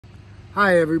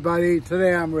Hi everybody,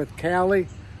 today I'm with Callie.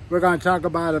 We're going to talk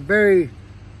about a very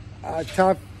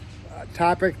tough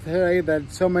topic today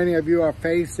that so many of you are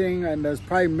facing, and there's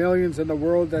probably millions in the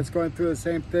world that's going through the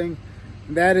same thing,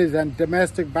 and that is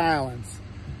domestic violence.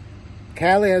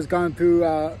 Callie has gone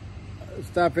through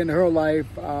stuff in her life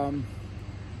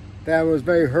that was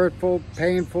very hurtful,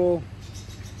 painful,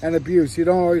 and abuse. You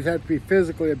don't always have to be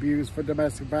physically abused for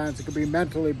domestic violence. It could be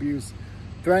mental abuse,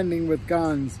 threatening with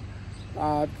guns,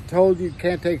 told you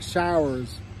can't take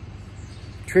showers,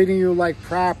 treating you like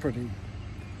property.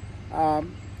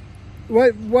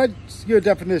 What's your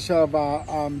definition of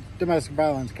domestic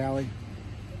violence, Callie?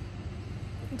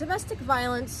 Domestic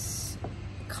violence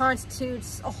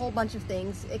constitutes a whole bunch of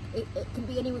things. It can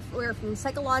be anywhere from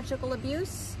psychological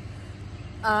abuse,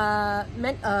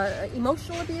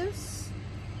 emotional abuse,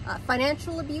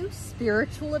 financial abuse,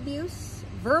 spiritual abuse,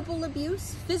 verbal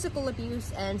abuse, physical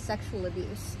abuse, and sexual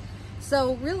abuse.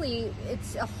 So really,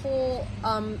 it's a whole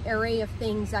array of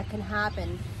things that can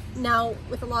happen. Now,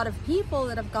 with a lot of people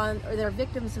that have gone, or that are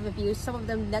victims of abuse, some of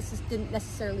them didn't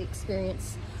necessarily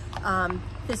experience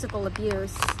physical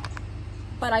abuse.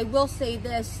 But I will say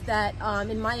this, that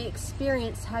in my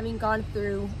experience, having gone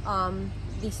through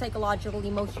the psychological,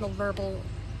 emotional, verbal,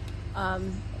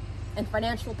 and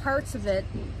financial parts of it,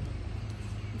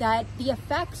 that the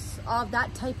effects of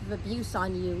that type of abuse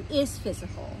on you is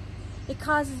physical. It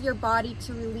causes your body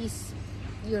to release,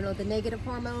 the negative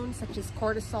hormones such as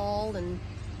cortisol and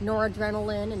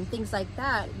noradrenaline and things like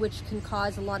that, which can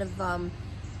cause a lot of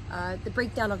the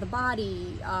breakdown of the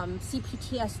body,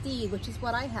 CPTSD, which is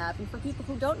what I have. And for people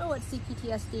who don't know what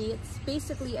CPTSD, it's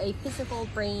basically a physical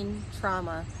brain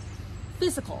trauma.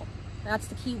 Physical, that's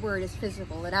the key word, is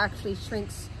physical. It actually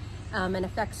shrinks and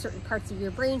affects certain parts of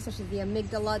your brain, such as the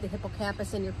amygdala, the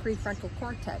hippocampus, and your prefrontal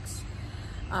cortex,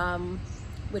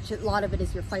 which a lot of it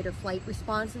is your fight or flight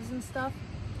responses and stuff.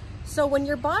 So when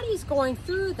your body's going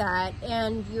through that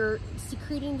and you're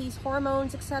secreting these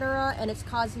hormones, etc., and it's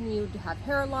causing you to have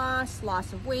hair loss,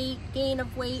 loss of weight, gain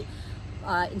of weight,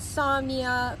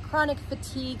 insomnia, chronic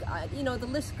fatigue, the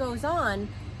list goes on.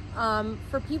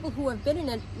 For people who have been in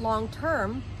it long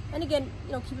term, and again,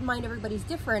 keep in mind everybody's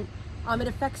different, it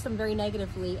affects them very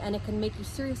negatively, and it can make you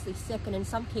seriously sick, and in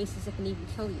some cases it can even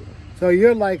kill you. So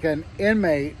you're like an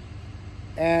inmate,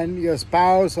 and your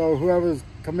spouse or whoever's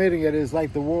committing it is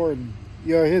like the warden.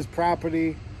 You're his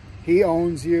property. He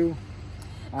owns you.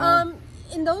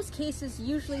 In those cases,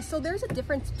 usually, so there's a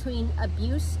difference between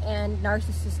abuse and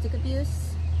narcissistic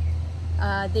abuse.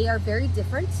 They are very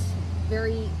different,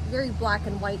 very, very black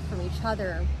and white from each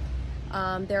other.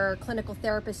 There are clinical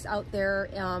therapists out there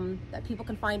that people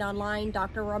can find online.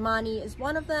 Dr. Ramani is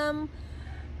one of them,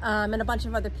 and a bunch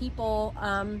of other people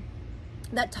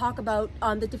that talk about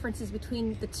the differences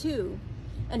between the two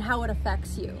and how it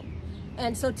affects you.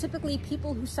 And so typically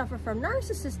people who suffer from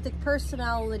narcissistic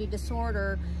personality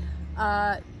disorder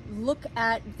look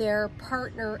at their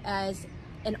partner as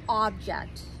an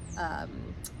object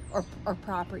or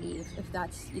property, if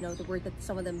that's the word that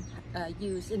some of them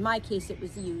use. In my case, it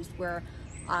was used where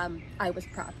I was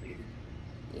property,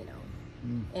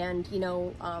 And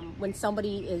when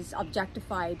somebody is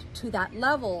objectified to that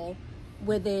level,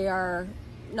 where they are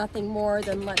nothing more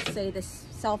than, let's say, this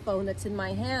cell phone that's in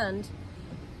my hand,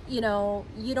 you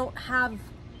don't have,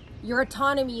 your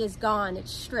autonomy is gone,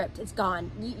 it's stripped, it's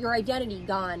gone, your identity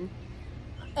gone.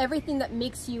 Everything that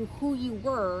makes you who you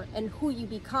were and who you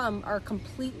become are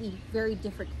completely very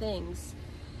different things.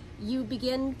 You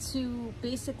begin to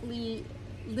basically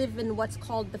live in what's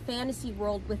called the fantasy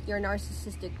world with your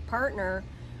narcissistic partner,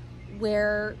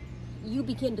 where you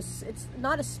begin to, it's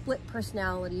not a split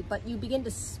personality, but you begin to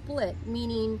split,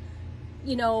 meaning,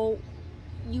 you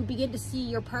begin to see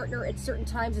your partner at certain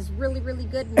times as really, really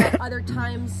good, and at other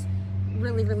times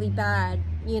really, really bad.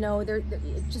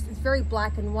 It's very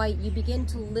black and white. You begin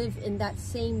to live in that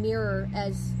same mirror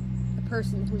as the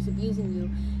person who's abusing you.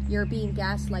 You're being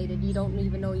gaslighted. You don't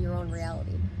even know your own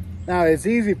reality. Now, it's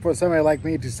easy for somebody like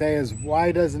me to say is,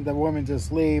 why doesn't the woman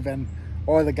just leave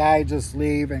or the guy just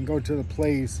leave and go to the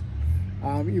police?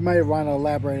 You might want to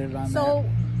elaborate on that. So,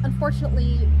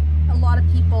 unfortunately, a lot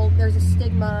of people, there's a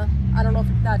stigma, I don't know if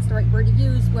that's the right word to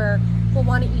use, where, well,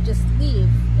 why don't you just leave?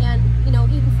 And,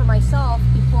 even for myself,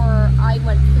 before I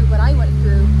went through what I went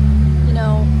through,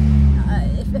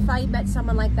 if I met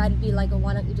someone like that, it'd be like, oh,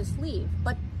 why don't you just leave?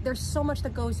 But there's so much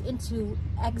that goes into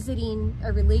exiting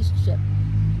a relationship.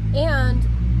 And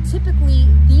typically,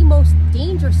 the most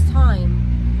dangerous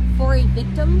time for a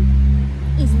victim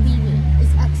is leaving,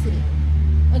 is exiting.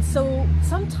 And so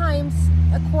sometimes,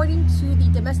 according to the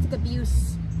domestic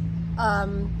abuse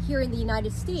here in the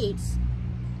United States,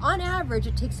 on average,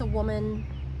 it takes a woman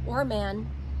or a man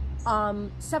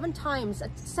 7 times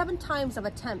of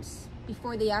attempts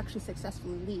before they actually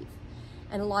successfully leave.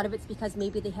 And a lot of it's because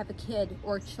maybe they have a kid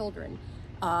or children.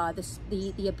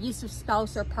 The abusive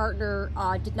spouse or partner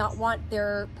did not want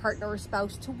their partner or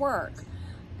spouse to work.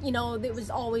 You know, it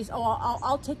was always, oh,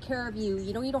 I'll take care of you.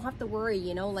 You know, you don't have to worry,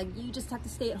 you know, like you just have to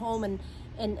stay at home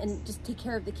and just take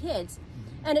care of the kids.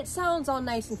 And it sounds all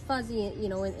nice and fuzzy, you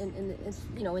know, in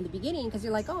the beginning, because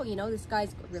you're like, oh, you know, this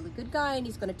guy's a really good guy and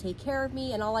he's going to take care of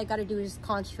me, and all I got to do is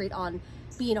concentrate on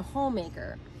being a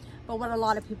homemaker. But what a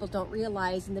lot of people don't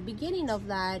realize in the beginning of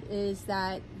that is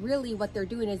that really what they're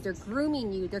doing is they're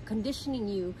grooming you, they're conditioning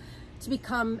you to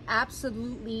become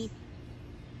absolutely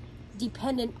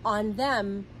dependent on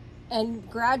them, and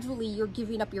gradually you're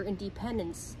giving up your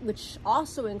independence, which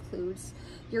also includes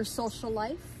your social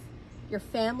life, your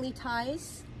family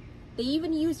ties. They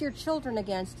even use your children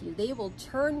against you. They will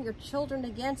turn your children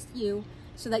against you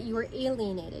so that you are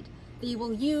alienated. They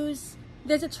will use,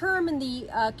 there's a term in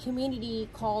the community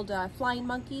called flying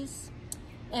monkeys.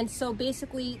 And so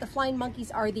basically the flying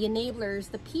monkeys are the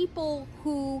enablers, the people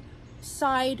who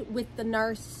side with the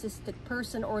narcissistic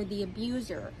person or the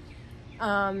abuser.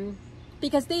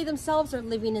 Because they themselves are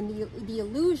living in the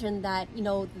illusion that, you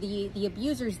know, the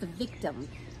abuser is the victim.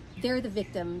 They're the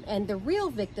victim, and the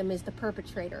real victim is the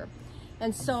perpetrator.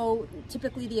 And so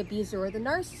typically the abuser or the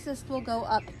narcissist will go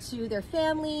up to their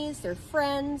families, their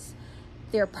friends,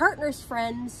 their partner's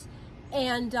friends,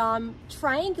 and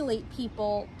triangulate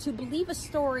people to believe a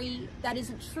story that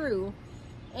isn't true.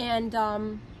 And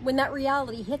when that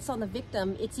reality hits on the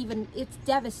victim, it's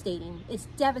devastating. It's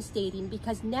devastating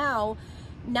because now,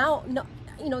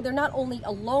 you know, they're not only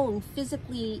alone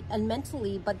physically and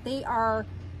mentally, but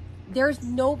there's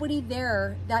nobody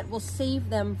there that will save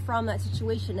them from that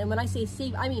situation. And when I say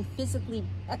save, I mean physically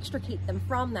extricate them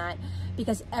from that,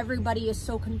 because everybody is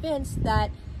so convinced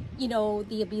that, you know,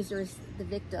 the abuser is the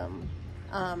victim.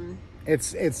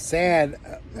 It's sad.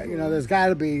 You know, there's got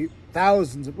to be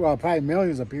thousands, well, probably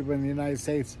millions of people in the United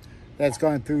States that's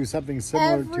going through something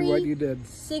similar to what you did. Every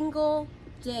single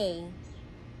day,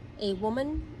 a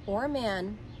woman or a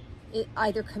man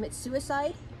either commits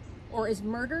suicide or is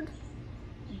murdered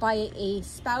by a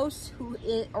spouse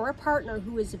or a partner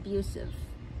who is abusive.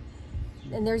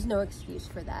 And there's no excuse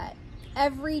for that.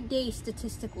 Every day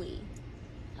statistically.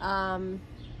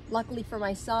 Luckily for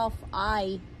myself,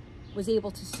 I was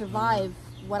able to survive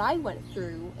what I went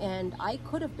through, and I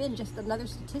could have been just another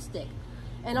statistic.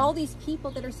 And all these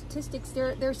people that are statistics,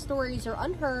 their stories are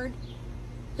unheard,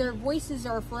 their voices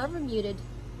are forever muted.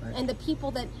 Right. And the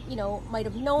people that, you know, might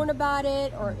have known about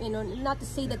it, or, you know, not to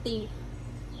say that they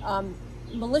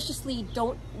maliciously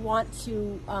don't want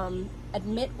to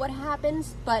admit what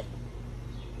happens, but,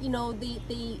 you know,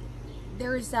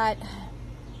 there's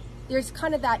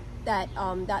kind of that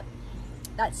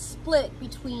split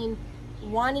between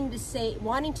wanting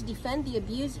to defend the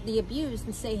abused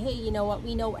and say, hey, you know what,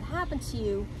 we know what happened to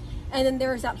you, and then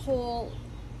there's that whole,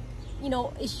 you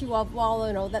know, issue of, well,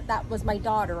 you know, that was my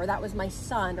daughter, or that was my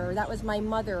son, or that was my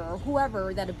mother, or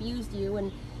whoever that abused you.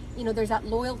 And, you know, there's that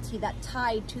loyalty that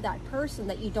tied to that person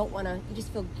that you don't want to, you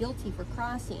just feel guilty for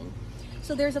crossing.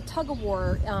 So there's a tug of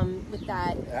war with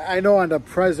that. I know under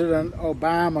President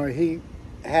Obama, he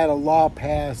had a law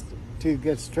passed to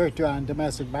get stricter on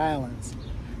domestic violence.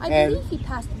 I believe he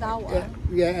passed VAWA.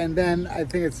 Yeah, and then I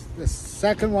think it's the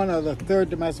second one or the third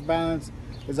domestic violence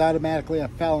is automatically a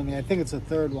felony. I think it's the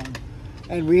third one.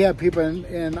 And we have people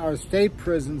in our state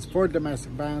prisons for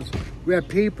domestic violence. We have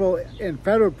people in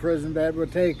federal prison that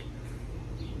would take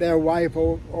their wife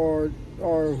or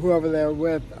whoever they're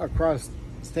with across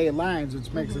state lines,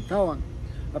 which makes it federal.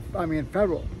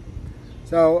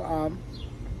 So,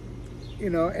 you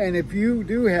know, and if you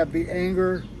do have the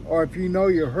anger, or if you know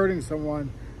you're hurting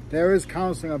someone, there is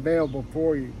counseling available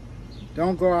for you.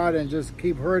 Don't go out and just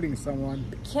keep hurting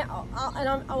someone.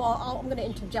 I'm going to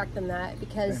interject in that,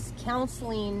 because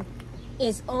counseling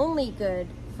is only good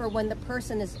for when the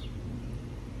person is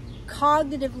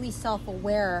cognitively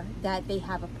self-aware that they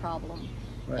have a problem.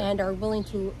 Right. And are willing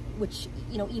to, which,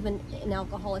 you know, even in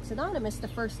Alcoholics Anonymous, the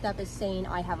first step is saying,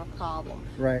 I have a problem.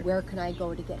 Right. Where can I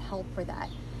go to get help for that?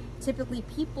 Typically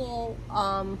people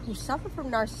who suffer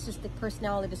from narcissistic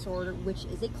personality disorder, which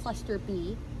is a cluster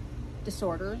B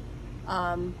disorder,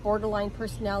 borderline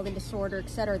personality disorder,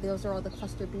 etc. Those are all the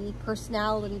cluster B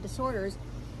personality disorders.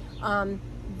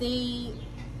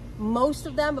 Most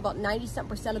of them, about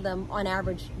 97% of them on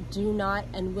average, do not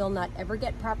and will not ever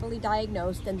get properly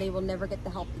diagnosed, and they will never get the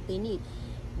help that they need.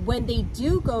 When they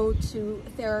do go to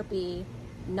therapy,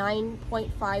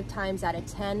 9.5 times out of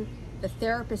 10, the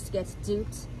therapist gets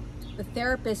duped the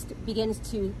therapist begins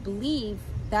to believe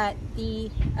that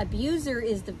the abuser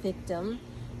is the victim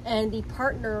and the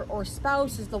partner or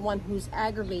spouse is the one who's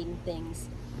aggravating things.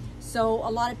 So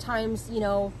a lot of times, you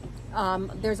know,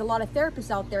 there's a lot of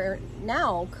therapists out there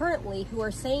now, currently, who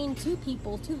are saying to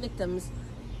people, to victims,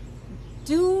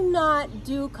 do not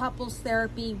do couples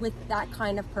therapy with that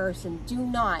kind of person. Do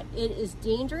not. It is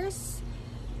dangerous,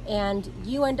 and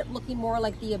you end up looking more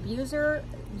like the abuser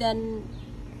than,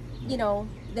 you know,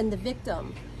 than the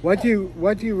victim. What do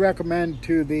you recommend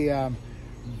to the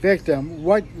victim?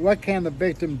 What can the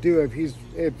victim do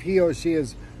if he or she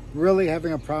is really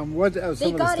having a problem? What are some They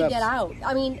of the got to steps? get out.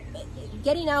 I mean,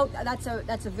 getting out, that's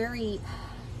a very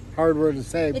Hard word to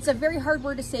say. It's a very hard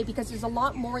word to say, because there's a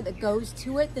lot more that goes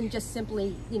to it than just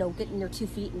simply, you know, getting your 2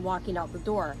 feet and walking out the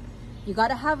door. You got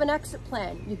to have an exit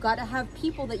plan. You got to have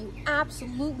people that you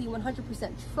absolutely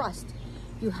 100% trust.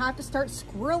 You have to start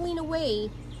squirreling away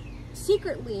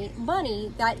secretly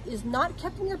money that is not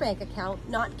kept in your bank account,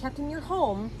 not kept in your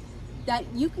home, that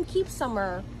you can keep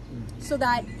somewhere, so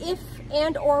that if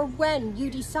and or when you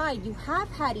decide you have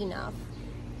had enough,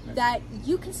 that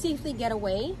you can safely get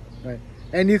away. Right.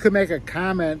 And you can make a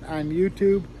comment on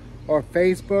YouTube or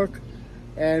Facebook,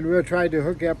 and we'll try to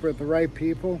hook you up with the right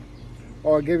people,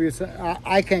 or give you some.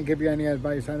 I can't give you any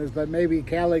advice on this, but maybe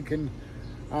Callie can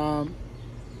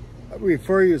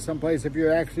refer you someplace if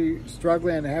you're actually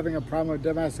struggling and having a problem with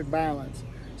domestic violence.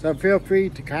 So feel free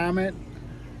to comment,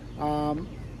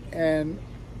 and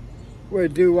we'll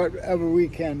do whatever we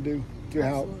can do to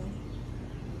help.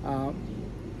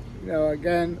 You know,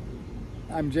 again,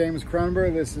 I'm James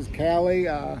Cronenberg. This is Callie.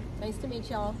 Nice to meet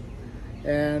y'all.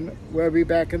 And we'll be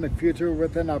back in the future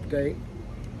with an update.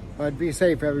 But be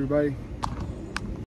safe, everybody.